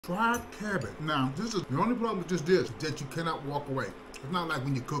Fried cabbage. Now, this is the only problem with this dish is that you cannot walk away. It's not like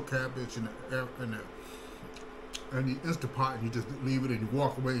when you cook cabbage in the Instant Pot and you just leave it and you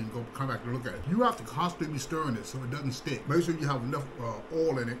walk away and go come back and look at it. You have to constantly be stirring it so it doesn't stick. Make sure you have enough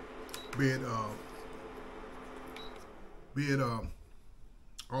oil in it, be it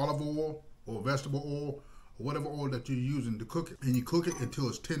olive oil or vegetable oil or whatever oil that you're using to cook it. And you cook it until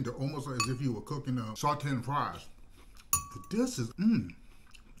it's tender, almost as if you were cooking sauteing fries. But this is,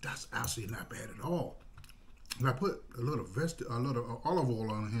 that's actually not bad at all. And I put a little olive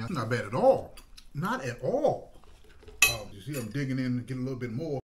oil on here. Not bad at all. Not at all. You see I'm digging in to get a little bit more.